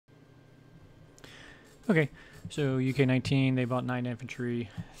Okay, so UK 19, they bought 9 infantry,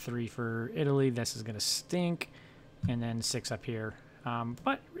 3 for Italy. This is going to stink. And then 6 up here.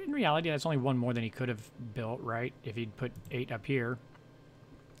 But in reality, that's only 1 more than he could have built, right? If he'd put 8 up here.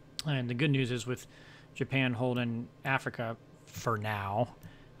 And the good news is with Japan holding Africa for now,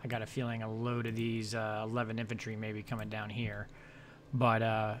 I got a feeling a load of these 11 infantry may be coming down here. But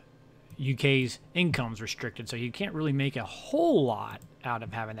UK's income's restricted, so you can't really make a whole lot out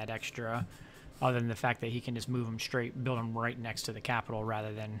of having that extra, other than the fact that he can just move them straight, build them right next to the capital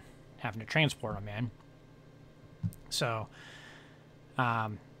rather than having to transport them in. So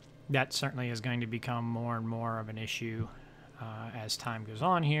that certainly is going to become more and more of an issue as time goes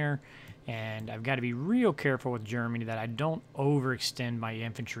on here. And I've got to be real careful with Germany that I don't overextend my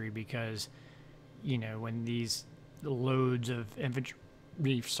infantry because, you know, when these loads of infantry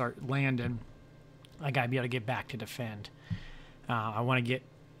start landing, I got to be able to get back to defend. I want to get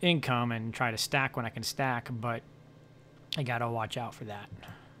income and try to stack when I can stack, but I got to watch out for that.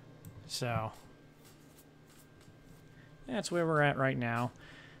 So that's where we're at right now.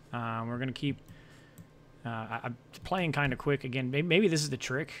 We're going to keep... I'm playing kind of quick. Again, maybe this is the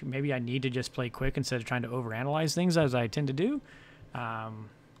trick. Maybe I need to just play quick instead of trying to overanalyze things, as I tend to do.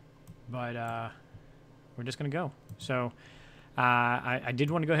 But we're just going to go. So I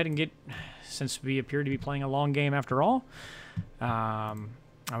did want to go ahead and get... Since we appear to be playing a long game after all,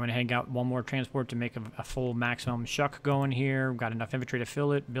 I went ahead and got 1 more transport to make a full maximum shuck going here. We've got enough infantry to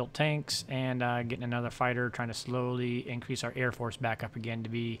fill it, built tanks, and getting another fighter, trying to slowly increase our air force back up again to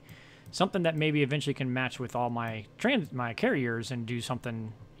be something that maybe eventually can match with all my carriers and do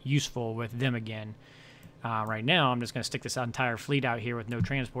something useful with them again. Right now, I'm just going to stick this entire fleet out here with no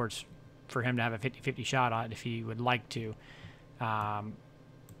transports for him to have a 50-50 shot on it if he would like to.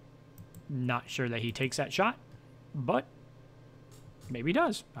 Not sure that he takes that shot, but maybe he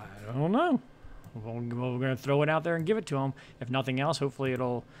does. I don't know. We're going to throw it out there and give it to him. If nothing else, hopefully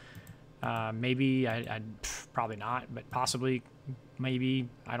it'll maybe, probably not, but possibly, maybe,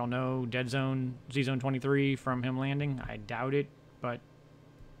 I don't know, dead zone, Z-Zone 23 from him landing. I doubt it, but,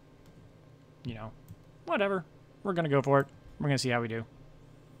 you know, whatever. We're going to go for it. We're going to see how we do.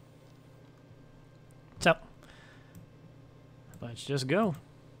 So, let's just go.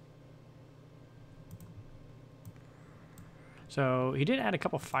 So he did add a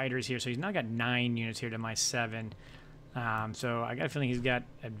couple fighters here, so he's now got 9 units here to my 7. So I got a feeling he's got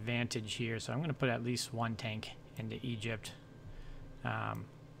advantage here, so I'm going to put at least 1 tank into Egypt. I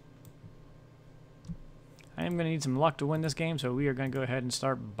am going to need some luck to win this game, so we are going to go ahead and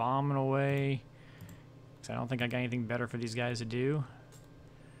start bombing away, because I don't think I got anything better for these guys to do.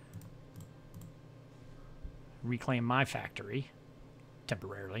 Reclaim my factory,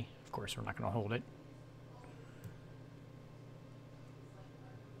 temporarily. Of course, we're not going to hold it.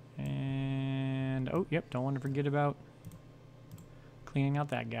 And, oh, yep, don't want to forget about cleaning out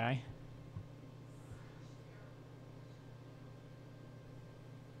that guy.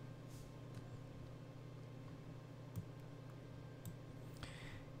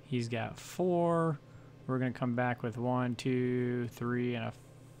 He's got 4. We're going to come back with 1, 2, 3, and a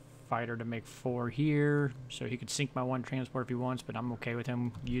fighter to make 4 here. So he could sink my 1 transport if he wants, but I'm okay with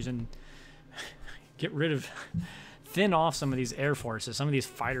him using... get rid of... thin off some of these air forces, some of these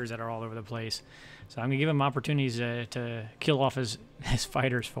fighters that are all over the place. So I'm going to give him opportunities to kill off his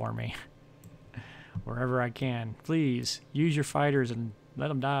fighters for me. Wherever I can. Please, use your fighters and let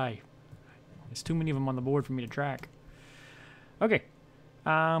them die. There's too many of them on the board for me to track. Okay.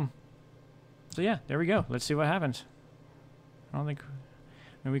 So yeah, there we go. Let's see what happens. I don't think...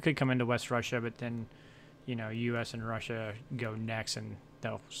 I mean, we could come into West Russia, but then, you know, U.S. and Russia go next, and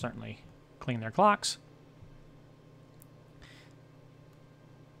they'll certainly clean their clocks.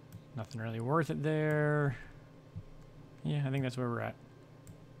 Nothing really worth it there. Yeah, I think that's where we're at.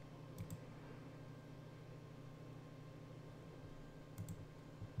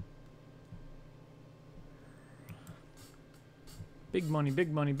 Big money,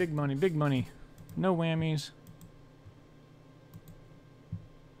 big money, big money, big money. No whammies.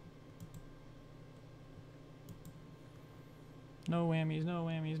 No whammies, no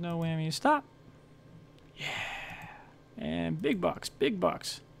whammies, no whammies. Stop! Yeah! And big bucks, big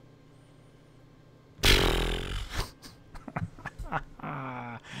bucks.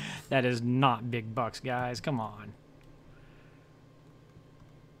 That is not big bucks, guys. Come on.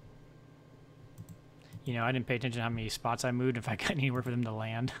 You know, I didn't pay attention to how many spots I moved, if I got anywhere for them to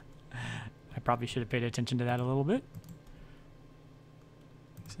land. I probably should have paid attention to that a little bit.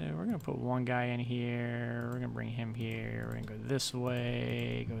 So we're going to put 1 guy in here. We're going to bring him here. We're going to go this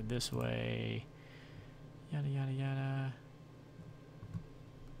way, go this way. Yada, yada, yada.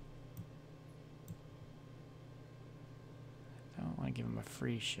 might give him a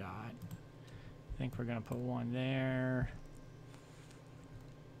free shot. I think we're going to put one there.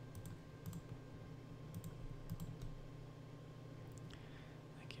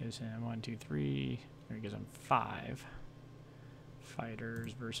 That gives him 1, 2, 3. There he gives him 5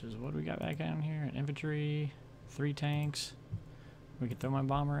 fighters versus what do we got back down here? An infantry, 3 tanks. We could throw my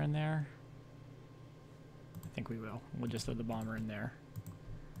bomber in there. I think we will. We'll just throw the bomber in there.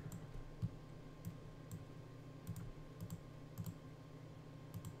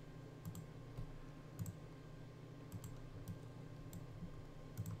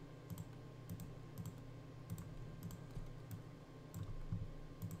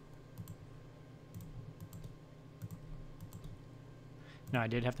 Now I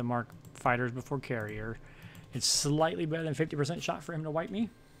did have to mark fighters before carrier. It's slightly better than 50% shot for him to wipe me.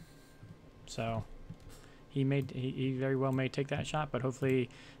 So he very well may take that shot, but hopefully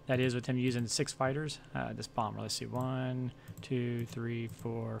that is with him using 6 fighters. This bomber, let's see, 1, 2, 3,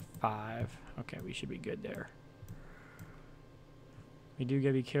 4, 5. Okay, we should be good there. We do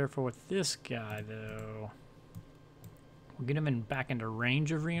gotta be careful with this guy though. We'll get him back into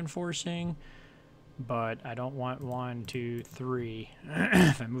range of reinforcing. But I don't want 1, 2, 3.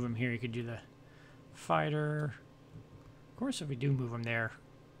 If I move him here, you could do the fighter. Of course, if we do move him there,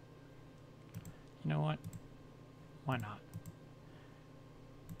 you know what? Why not?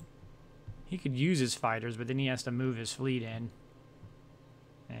 He could use his fighters, but then he has to move his fleet in.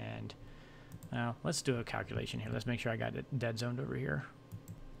 And now let's do a calculation here. Let's make sure I got it dead zoned over here.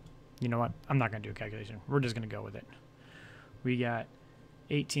 You know what? I'm not going to do a calculation. We're just going to go with it. We got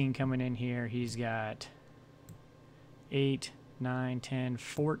 18 coming in here. He's got 8, 9, 10,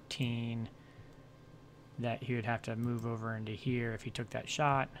 14 that he would have to move over into here if he took that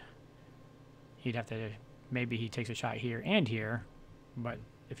shot. He'd have to, maybe he takes a shot here and here, but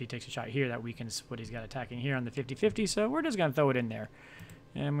if he takes a shot here, that weakens what he's got attacking here on the 50-50, so we're just going to throw it in there.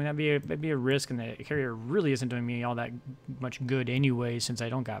 And I mean, that'd be a risk, and the carrier really isn't doing me all that much good anyway since I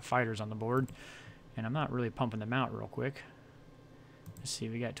don't got fighters on the board, and I'm not really pumping them out real quick. Let's see,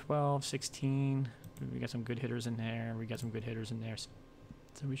 we got 12, 16. We got some good hitters in there. We got some good hitters in there.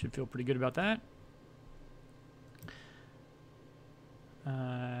 So we should feel pretty good about that.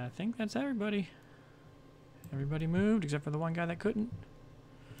 I think that's everybody. Everybody moved except for the one guy that couldn't.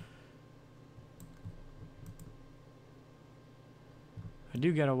 I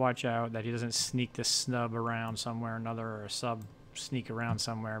do got to watch out that he doesn't sneak this snub around somewhere or another, or a sub sneak around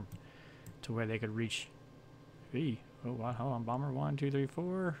somewhere to where they could reach. Hey. Oh, wow, hold on, bomber, 1, 2, 3,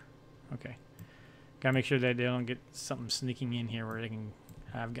 4. Okay. Gotta make sure that they don't get something sneaking in here where they can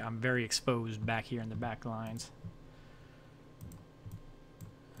have, I'm very exposed back here in the back lines.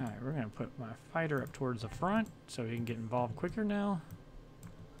 Alright, we're gonna put my fighter up towards the front so he can get involved quicker now.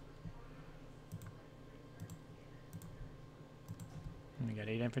 And we got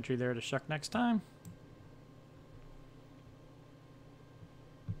 8 infantry there to shuck next time.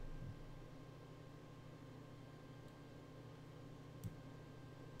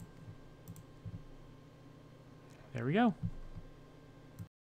 There we go.